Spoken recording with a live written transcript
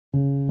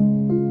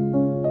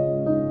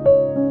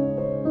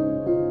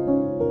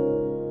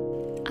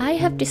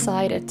have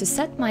decided to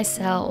set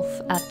myself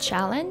a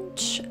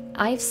challenge.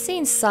 I've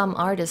seen some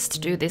artists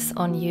do this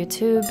on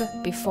YouTube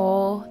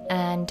before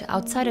and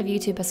outside of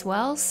YouTube as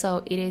well,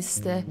 so it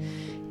is the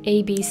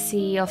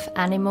ABC of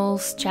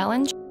Animals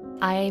challenge.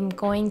 I'm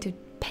going to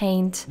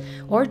paint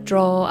or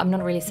draw, I'm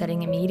not really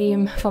setting a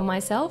medium for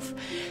myself,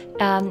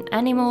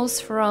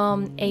 animals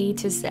from A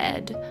to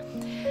Z.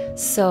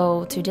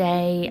 So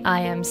today I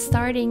am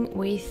starting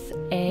with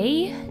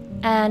A,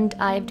 and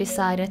I've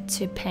decided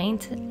to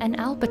paint an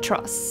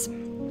albatross.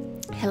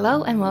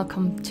 Hello and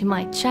welcome to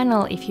my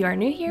channel. If you are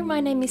new here, my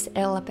name is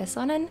Ella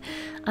Pesonen.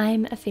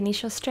 I'm a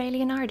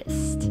Finnish-Australian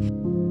artist.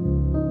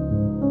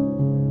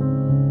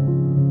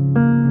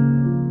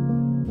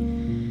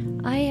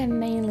 I am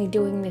mainly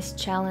doing this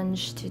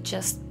challenge to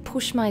just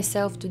push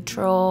myself to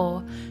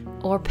draw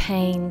or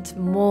paint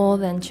more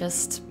than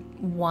just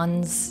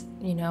once,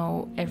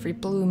 every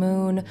blue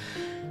moon.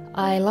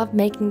 I love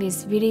making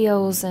these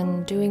videos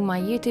and doing my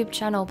YouTube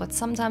channel, but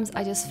sometimes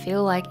I just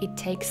feel like it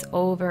takes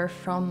over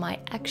from my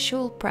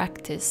actual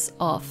practice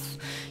of,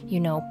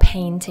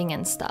 painting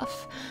and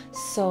stuff.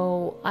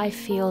 So I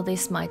feel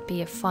this might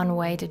be a fun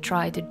way to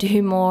try to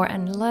do more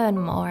and learn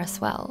more as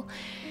well.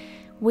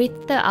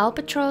 With the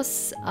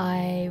albatross,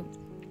 I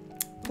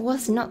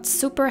was not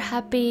super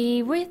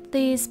happy with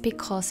this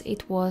because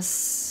it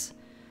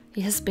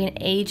has been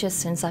ages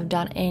since I've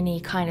done any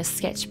kind of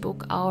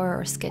sketchbook hour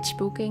or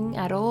sketchbooking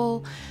at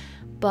all.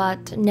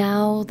 But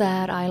now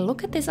that I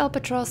look at this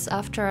albatross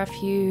after a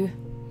few,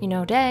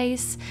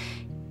 days,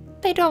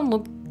 they don't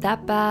look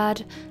that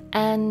bad.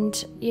 And,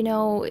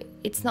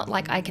 it's not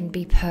like I can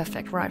be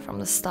perfect right from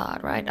the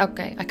start, right?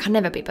 Okay, I can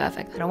never be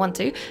perfect, I don't want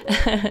to.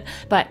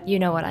 But you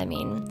know what I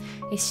mean.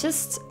 It's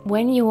just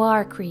when you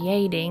are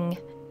creating,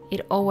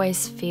 it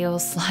always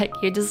feels like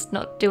you're just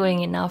not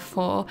doing enough,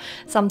 or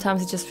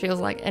sometimes it just feels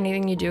like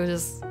anything you do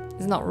just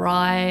is not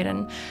right.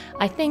 And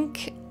I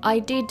think I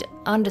did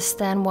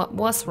understand what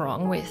was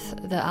wrong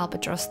with the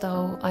albatross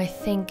though. I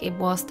think it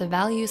was the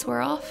values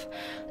were off,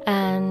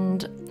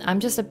 and I'm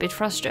just a bit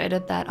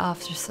frustrated that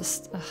after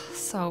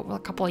a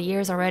couple of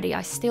years already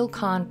I still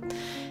can't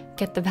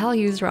get the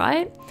values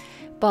right.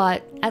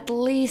 But at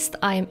least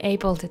I am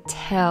able to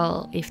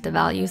tell if the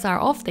values are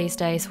off these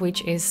days,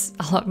 which is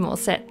a lot more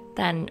set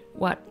than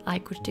what I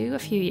could do a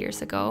few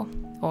years ago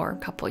or a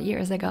couple of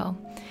years ago.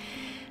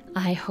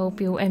 I hope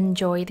you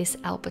enjoy this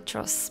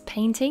albatross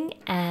painting,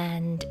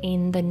 and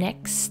in the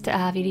next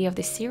video of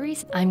this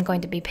series I'm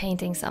going to be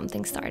painting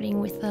something starting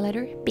with the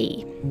letter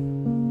B.